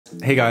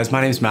Hey guys,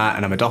 my name is Matt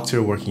and I'm a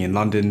doctor working in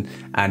London,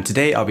 and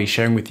today I'll be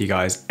sharing with you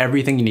guys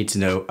everything you need to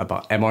know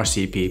about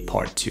MRCP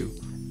Part 2.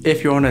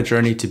 If you're on a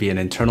journey to be an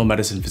internal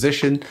medicine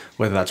physician,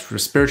 whether that's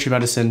respiratory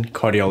medicine,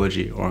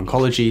 cardiology, or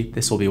oncology,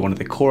 this will be one of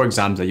the core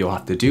exams that you'll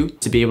have to do.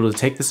 To be able to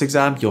take this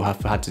exam, you'll have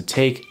had to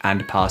take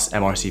and pass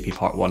MRCP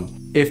Part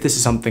 1. If this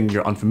is something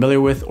you're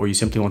unfamiliar with, or you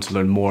simply want to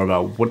learn more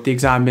about what the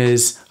exam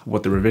is,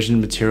 what the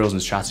revision materials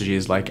and strategy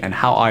is like, and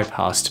how I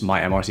passed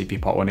my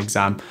MRCP Part 1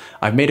 exam,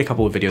 I've made a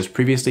couple of videos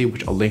previously,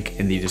 which I'll link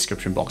in the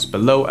description box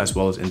below, as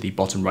well as in the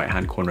bottom right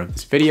hand corner of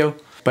this video.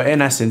 But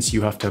in essence,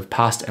 you have to have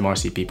passed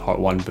MRCP Part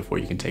 1 before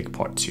you can take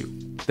Part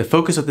 2. The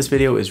focus of this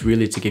video is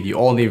really to give you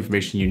all the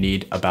information you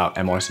need about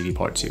MRCP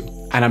Part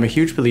 2. And I'm a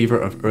huge believer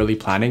of early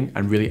planning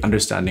and really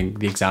understanding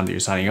the exam that you're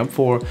signing up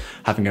for,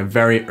 having a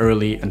very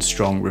early and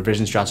strong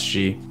revision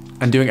strategy,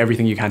 and doing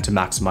everything you can to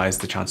maximize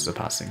the chances of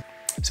passing.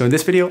 So in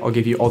this video, I'll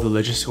give you all the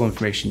logistical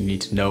information you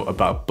need to know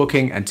about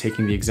booking and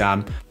taking the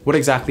exam, what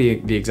exactly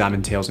the exam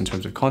entails in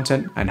terms of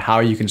content, and how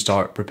you can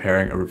start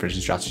preparing a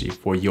revision strategy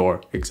for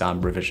your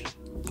exam revision.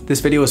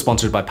 This video is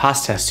sponsored by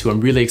Past Test, who I'm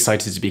really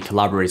excited to be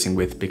collaborating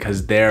with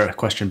because their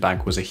question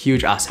bank was a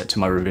huge asset to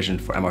my revision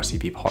for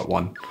MRCP Part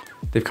 1.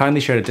 They've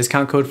kindly shared a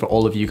discount code for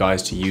all of you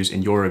guys to use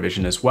in your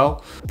revision as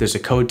well. There's a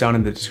code down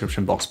in the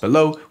description box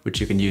below, which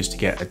you can use to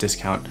get a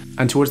discount.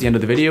 And towards the end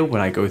of the video,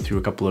 when I go through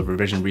a couple of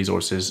revision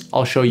resources,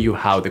 I'll show you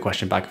how the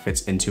question bank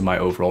fits into my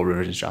overall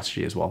revision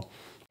strategy as well.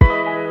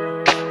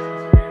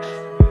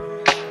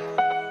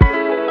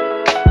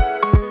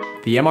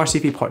 The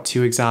MRCP Part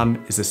 2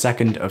 exam is the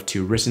second of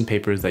two written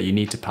papers that you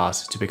need to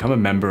pass to become a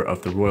member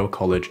of the Royal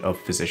College of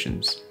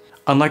Physicians.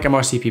 Unlike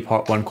MRCP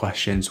Part 1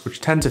 questions, which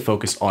tend to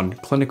focus on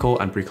clinical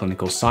and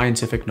preclinical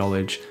scientific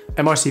knowledge,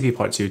 MRCP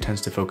Part 2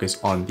 tends to focus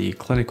on the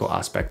clinical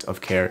aspect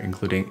of care,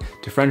 including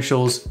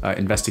differentials,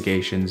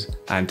 investigations,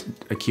 and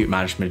acute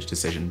management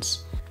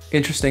decisions.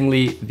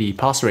 Interestingly, the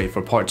pass rate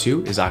for Part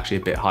 2 is actually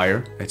a bit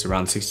higher. It's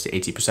around 60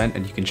 to 80%,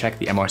 and you can check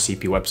the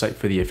MRCP website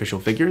for the official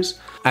figures.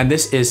 And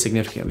this is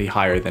significantly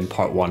higher than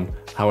Part 1.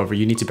 However,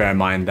 you need to bear in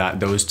mind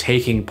that those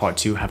taking Part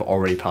 2 have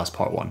already passed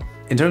Part 1.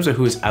 In terms of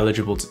who is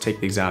eligible to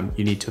take the exam,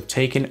 you need to have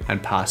taken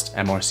and passed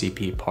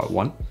MRCP Part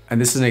 1. And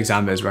this is an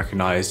exam that is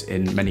recognized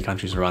in many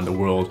countries around the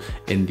world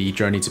in the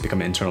journey to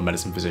become an internal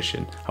medicine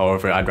physician.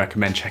 However, I'd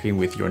recommend checking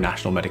with your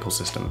national medical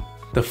system.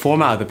 The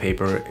format of the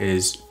paper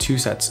is 2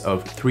 sets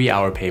of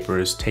 3-hour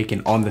papers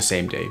taken on the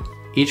same day,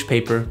 each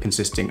paper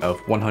consisting of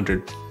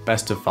 100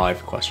 best of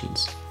 5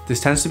 questions. This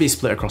tends to be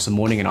split across a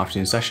morning and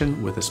afternoon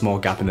session with a small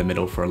gap in the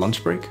middle for a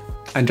lunch break.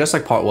 And just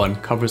like Part 1,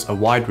 covers a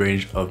wide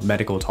range of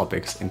medical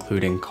topics,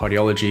 including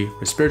cardiology,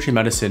 respiratory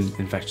medicine,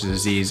 infectious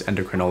disease,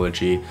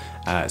 endocrinology,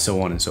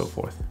 so on and so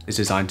forth. It's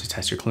designed to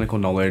test your clinical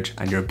knowledge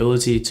and your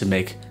ability to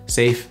make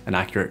safe and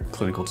accurate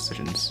clinical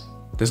decisions.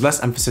 There's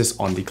less emphasis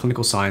on the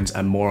clinical science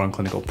and more on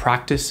clinical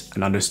practice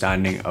and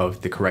understanding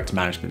of the correct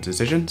management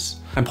decisions.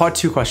 And Part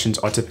 2 questions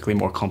are typically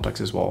more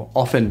complex as well,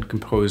 often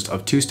composed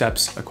of 2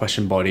 steps, a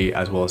question body,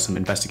 as well as some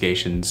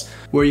investigations,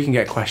 where you can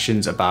get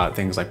questions about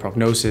things like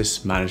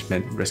prognosis,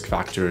 management, risk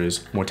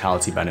factors,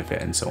 mortality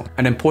benefit, and so on.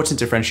 An important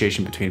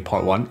differentiation between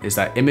Part 1 is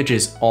that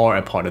images are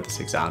a part of this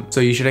exam. So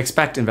you should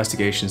expect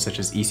investigations such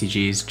as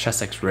ECGs,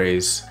 chest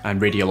x-rays, and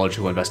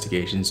radiological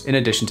investigations, in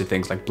addition to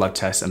things like blood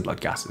tests and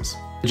blood gases.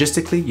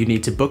 Logistically, you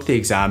need to book the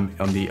exam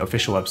on the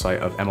official website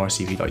of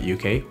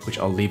mrcp.uk, which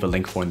I'll leave a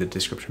link for in the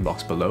description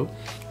box below.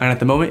 And at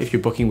the moment, if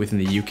you're booking within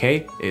the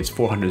UK, it's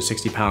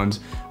 £460,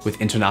 with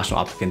international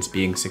applicants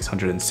being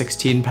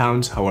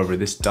 £616. However,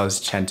 this does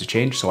tend to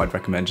change, so I'd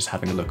recommend just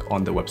having a look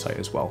on the website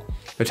as well.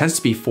 There tends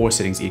to be 4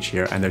 sittings each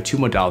year, and there are 2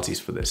 modalities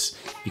for this.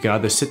 You can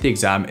either sit the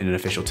exam in an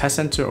official test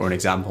center or an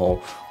exam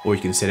hall, or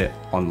you can sit it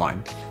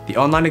online. The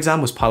online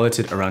exam was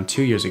piloted around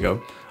 2 years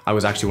ago. I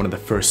was actually one of the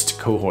first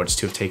cohorts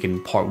to have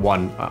taken Part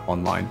 1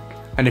 online.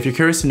 And if you're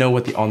curious to know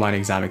what the online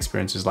exam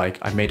experience is like,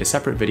 I've made a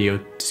separate video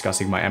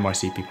discussing my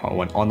MRCP Part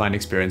 1 online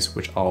experience,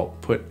 which I'll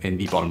put in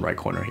the bottom right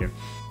corner here.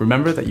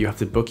 Remember that you have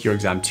to book your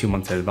exam 2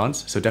 months in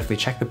advance, so definitely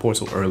check the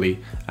portal early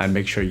and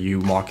make sure you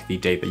mark the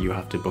date that you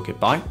have to book it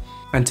by.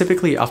 And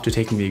typically after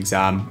taking the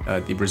exam,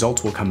 the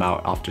results will come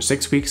out after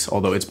 6 weeks,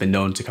 although it's been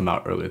known to come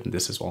out earlier than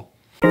this as well.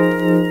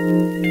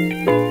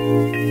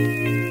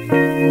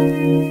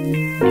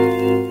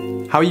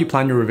 How you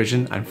plan your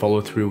revision and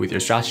follow through with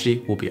your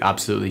strategy will be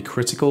absolutely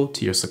critical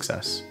to your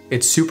success.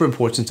 It's super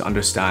important to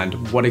understand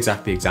what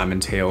exactly the exam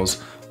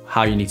entails,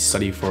 how you need to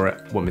study for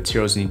it, what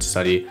materials you need to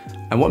study,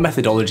 and what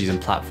methodologies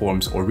and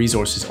platforms or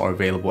resources are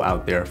available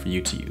out there for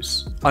you to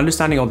use.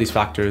 Understanding all these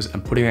factors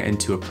and putting it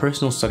into a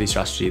personal study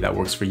strategy that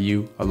works for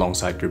you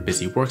alongside your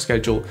busy work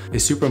schedule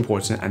is super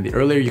important, and the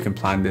earlier you can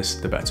plan this,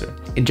 the better.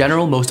 In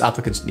general, most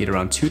applicants need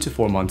around 2 to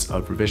 4 months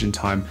of revision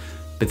time,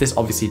 but this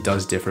obviously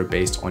does differ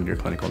based on your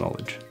clinical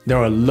knowledge. There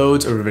are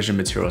loads of revision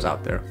materials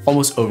out there,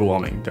 almost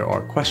overwhelming. There are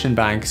question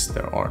banks,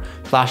 there are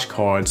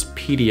flashcards,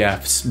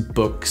 PDFs,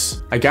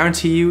 books. I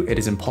guarantee you it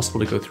is impossible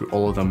to go through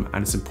all of them,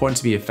 and it's important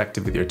to be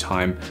effective with your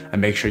time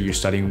and make sure you're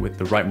studying with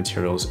the right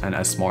materials and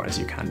as smart as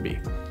you can be.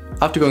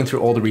 After going through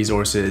all the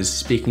resources,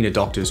 speaking to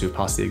doctors who've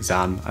passed the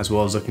exam, as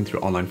well as looking through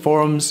online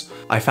forums,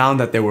 I found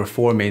that there were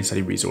 4 main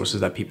study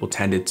resources that people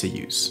tended to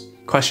use.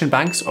 Question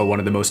banks are one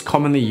of the most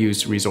commonly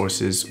used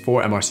resources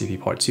for MRCP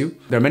Part 2.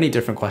 There are many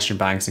different question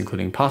banks,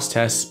 including past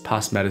tests,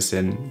 past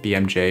medicine,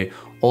 BMJ,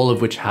 all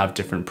of which have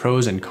different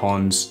pros and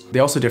cons. They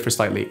also differ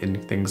slightly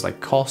in things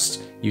like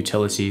cost,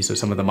 utility, so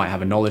some of them might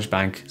have a knowledge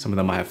bank, some of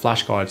them might have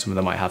flashcards, some of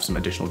them might have some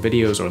additional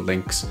videos or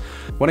links.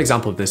 One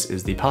example of this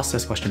is the past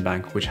test question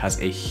bank, which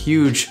has a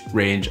huge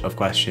range of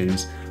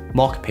questions,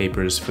 mock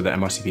papers for the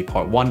MRCP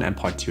Part 1 and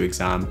Part 2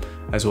 exam,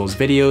 as well as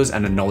videos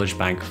and a knowledge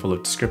bank full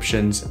of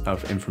descriptions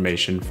of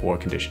information for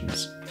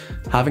conditions.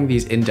 Having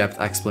these in-depth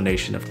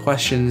explanation of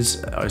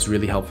questions is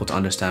really helpful to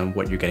understand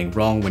what you're getting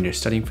wrong when you're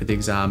studying for the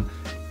exam.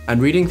 And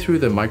reading through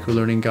the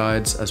micro-learning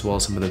guides, as well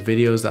as some of the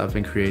videos that have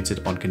been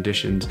created on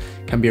conditions,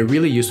 can be a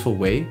really useful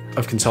way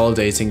of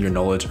consolidating your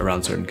knowledge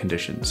around certain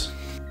conditions.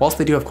 Whilst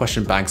they do have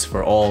question banks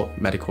for all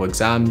medical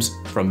exams,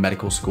 from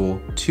medical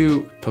school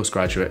to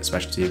postgraduate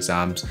specialty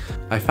exams,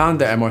 I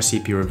found the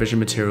MRCP revision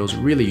materials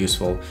really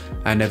useful,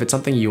 and if it's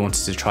something you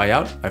wanted to try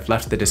out, I've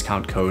left the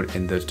discount code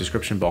in the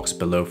description box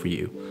below for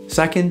you.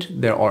 Second,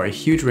 there are a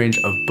huge range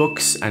of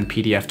books and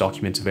PDF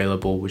documents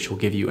available which will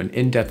give you an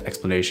in-depth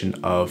explanation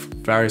of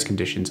various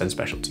conditions and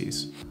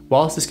specialties.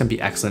 Whilst this can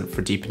be excellent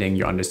for deepening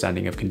your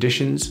understanding of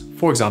conditions,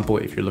 for example,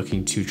 if you're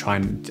looking to try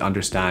and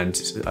understand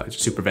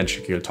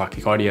supraventricular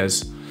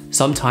tachycardias,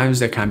 sometimes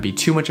there can be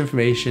too much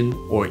information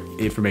or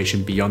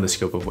information beyond the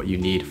scope of what you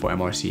need for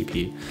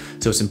MRCP.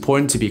 So it's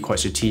important to be quite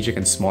strategic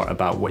and smart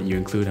about what you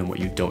include and what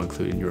you don't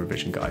include in your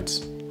revision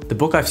guides. The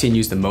book I've seen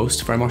used the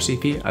most for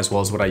MRCP, as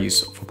well as what I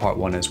use for Part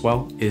 1 as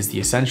well, is the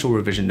Essential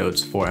Revision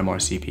Notes for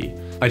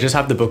MRCP. I just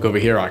have the book over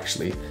here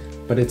actually,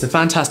 but it's a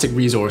fantastic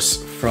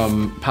resource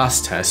from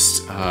past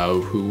tests,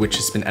 which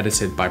has been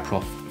edited by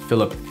Prof.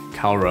 Philip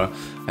Kalra,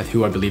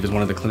 who I believe is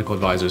one of the clinical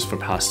advisors for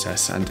past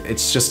tests. And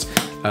it's just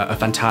a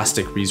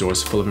fantastic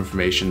resource full of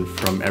information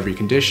from every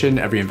condition,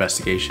 every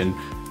investigation,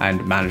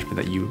 and management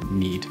that you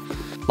need.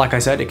 Like I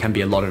said, it can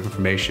be a lot of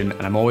information,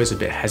 and I'm always a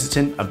bit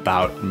hesitant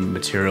about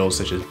materials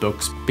such as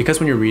books, because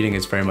when you're reading,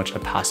 it's very much a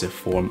passive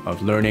form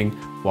of learning,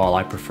 while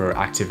I prefer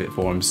active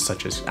forms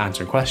such as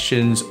answering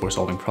questions or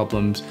solving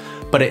problems,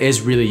 but it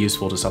is really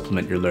useful to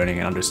supplement your learning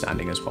and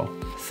understanding as well.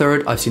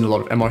 Third, I've seen a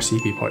lot of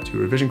MRCP Part 2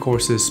 revision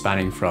courses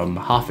spanning from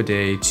half a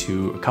day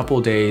to a couple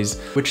of days,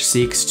 which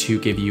seeks to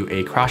give you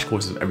a crash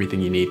course of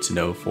everything you need to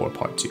know for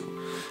Part 2.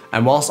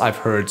 And whilst I've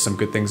heard some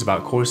good things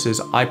about courses,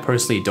 I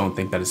personally don't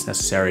think that it's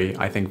necessary.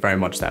 I think very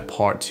much that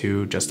Part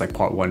 2, just like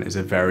Part 1, is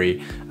a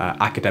very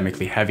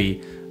academically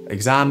heavy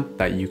exam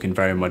that you can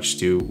very much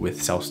do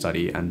with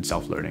self-study and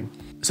self-learning.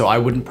 So I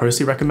wouldn't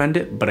personally recommend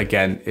it, but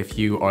again, if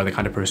you are the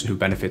kind of person who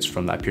benefits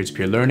from that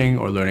peer-to-peer learning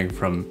or learning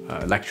from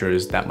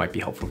lectures, that might be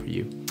helpful for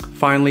you.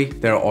 Finally,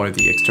 there are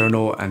the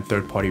external and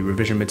third-party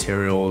revision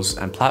materials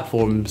and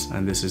platforms,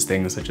 and this is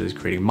things such as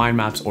creating mind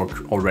maps or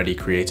already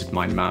created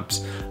mind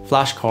maps,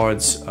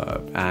 flashcards,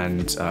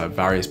 and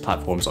various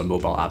platforms on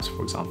mobile apps,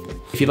 for example.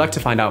 If you'd like to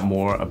find out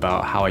more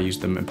about how I use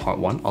them in Part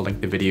 1, I'll link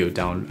the video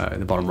down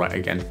in the bottom right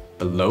again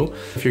below.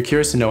 If you're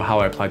curious to know how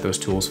I applied those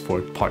tools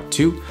for Part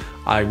 2,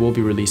 I will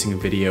be releasing a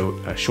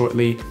video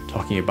shortly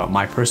talking about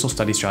my personal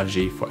study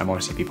strategy for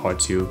MRCP Part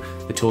 2,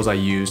 the tools I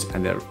used,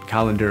 and the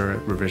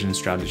calendar, revision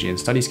strategy, and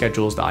study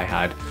schedules that I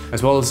had,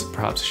 as well as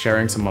perhaps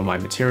sharing some of my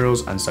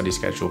materials and study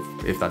schedule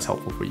if that's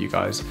helpful for you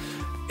guys.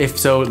 If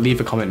so,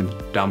 leave a comment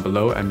down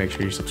below and make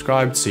sure you're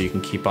subscribed so you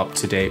can keep up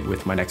to date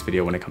with my next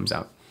video when it comes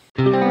out.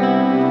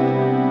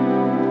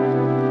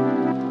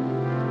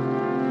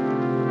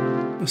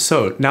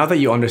 So now that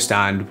you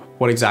understand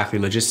what exactly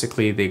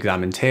logistically the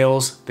exam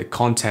entails, the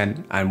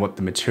content, and what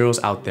the materials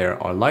out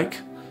there are like,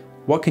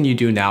 what can you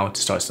do now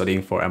to start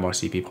studying for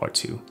MRCP Part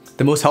 2?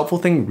 The most helpful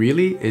thing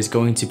really is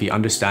going to be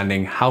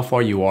understanding how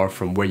far you are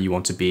from where you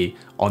want to be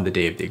on the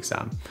day of the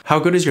exam. How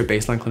good is your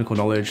baseline clinical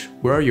knowledge?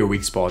 Where are your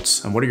weak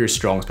spots? And what are your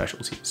strong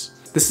specialties?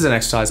 This is an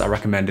exercise I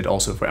recommended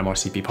also for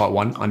MRCP Part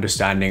 1,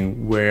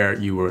 understanding where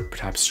you were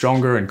perhaps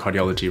stronger in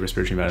cardiology,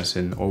 respiratory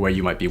medicine, or where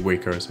you might be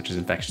weaker, such as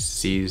infectious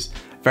disease.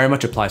 Very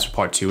much applies for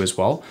Part 2 as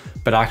well,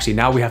 but actually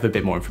now we have a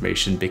bit more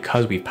information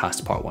because we've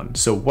passed Part 1.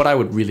 So what I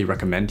would really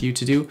recommend you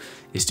to do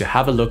is to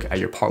have a look at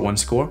your Part 1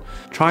 score,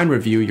 try and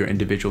review your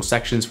individual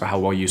sections for how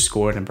well you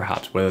scored and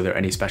perhaps whether there are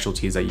any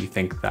specialties that you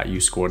think that you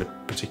scored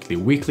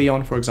particularly weakly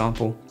on, for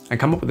example,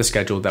 and come up with a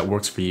schedule that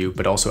works for you,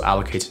 but also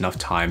allocates enough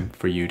time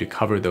for you to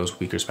cover those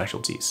weaker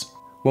specialties.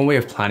 One way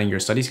of planning your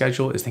study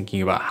schedule is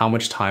thinking about how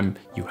much time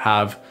you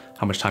have,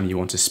 how much time you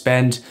want to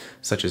spend,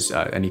 such as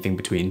anything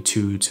between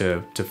 2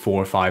 to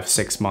 4, 5,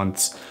 6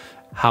 months,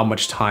 how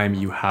much time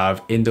you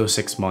have in those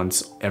 6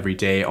 months every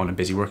day on a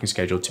busy working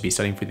schedule to be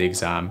studying for the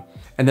exam,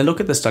 and then look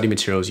at the study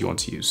materials you want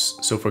to use.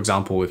 So for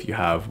example, if you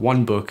have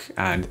one book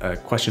and a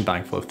question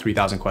bank full of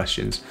 3,000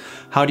 questions,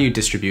 how do you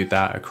distribute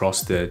that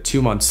across the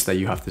 2 months that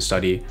you have to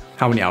study?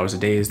 How many hours a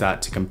day is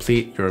that to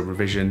complete your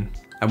revision?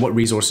 and what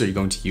resources are you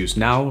going to use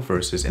now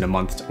versus in a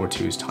month or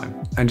two's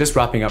time. And just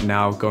wrapping up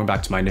now, going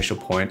back to my initial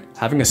point,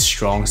 having a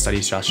strong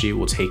study strategy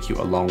will take you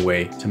a long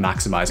way to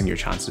maximizing your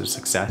chances of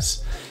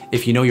success.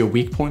 If you know your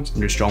weak points and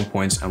your strong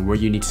points and where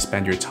you need to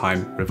spend your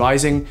time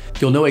revising,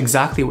 you'll know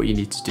exactly what you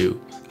need to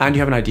do, and you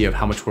have an idea of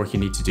how much work you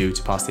need to do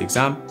to pass the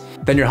exam,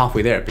 then you're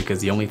halfway there, because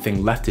the only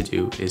thing left to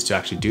do is to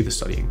actually do the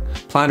studying.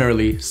 Plan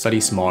early,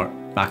 study smart,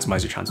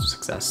 maximize your chance of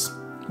success.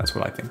 That's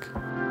what I think.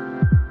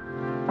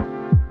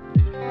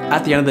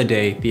 At the end of the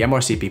day, the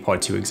MRCP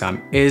Part 2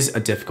 exam is a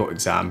difficult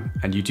exam,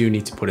 and you do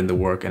need to put in the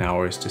work and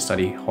hours to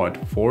study hard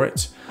for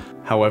it.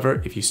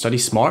 However, if you study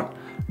smart,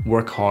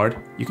 work hard,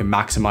 you can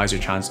maximize your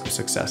chance of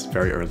success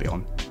very early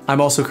on. I'm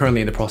also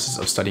currently in the process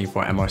of studying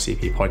for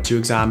MRCP Part 2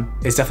 exam.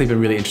 It's definitely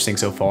been really interesting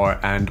so far,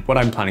 and what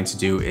I'm planning to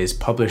do is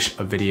publish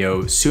a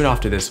video soon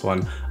after this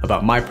one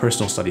about my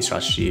personal study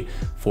strategy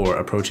for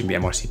approaching the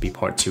MRCP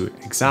Part 2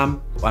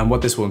 exam. And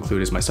what this will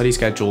include is my study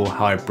schedule,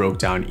 how I broke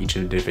down each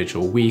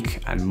individual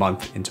week and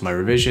month into my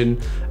revision,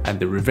 and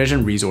the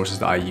revision resources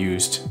that I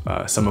used,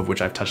 some of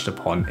which I've touched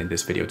upon in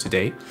this video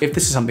today. If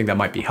this is something that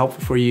might be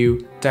helpful for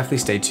you, definitely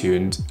stay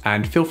tuned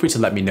and feel free to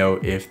let me know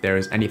if there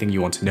is anything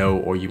you want to know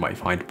or you might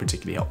find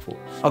particularly helpful.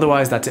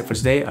 Otherwise, that's it for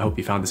today. I hope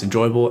you found this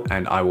enjoyable,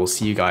 and I will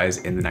see you guys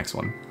in the next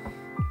one.